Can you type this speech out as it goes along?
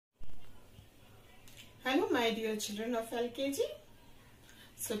Hello my dear children of LKG.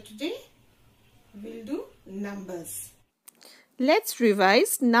 So today we'll do numbers. Let's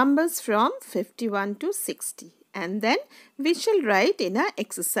revise numbers from 51 to 60 and then we shall write in our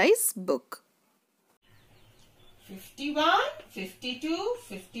exercise book. 51, 52,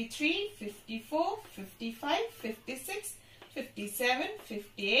 53, 54, 55, 56, 57,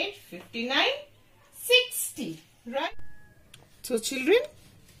 58, 59, 60. Right? So children,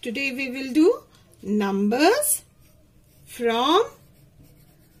 today we will do numbers from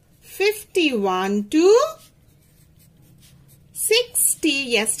 51 to 60.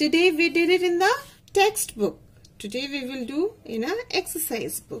 Yesterday we did it in the textbook. Today we will do in our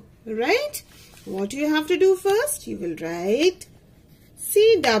exercise book. Right? What you have to do first? You will write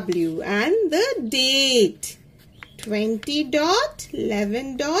CW and the date.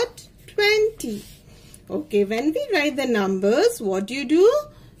 20.11.20. Okay, when we write the numbers, what do?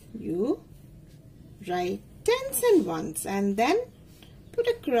 You write tens and ones and then put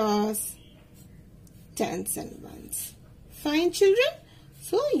a cross. Tens and ones. Fine, children?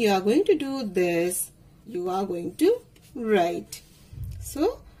 So, you are going to do this. You are going to write.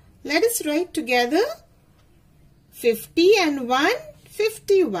 So, let us write together. 50 and 1,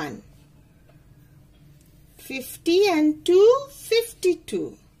 51. 50 and 2,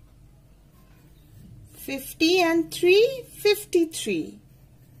 52. 50 and 3, 53.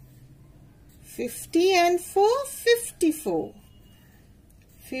 50 and 4, 54.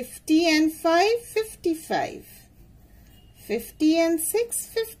 50 and 5, 55. 50 and 6,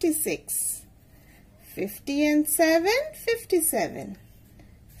 56. 50 and 7, 57.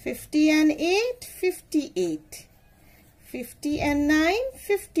 50 and 8, 58. 50 and 9,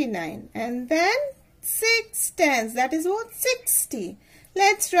 59. And then 6 tens. That is what? 60.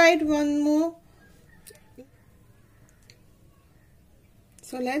 Let's write one more.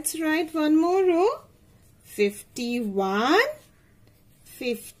 So let's write one more row. 51,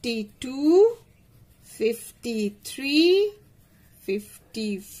 52, 53,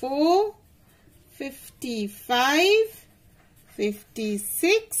 54, 55,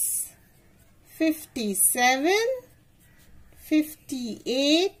 56, 57,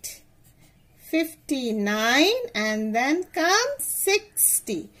 58, 59 and then comes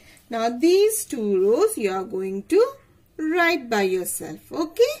 60. Now these two rows you are going to write by yourself.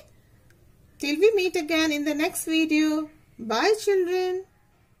 Okay? Till we meet again in the next video. Bye children.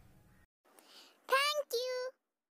 Thank you.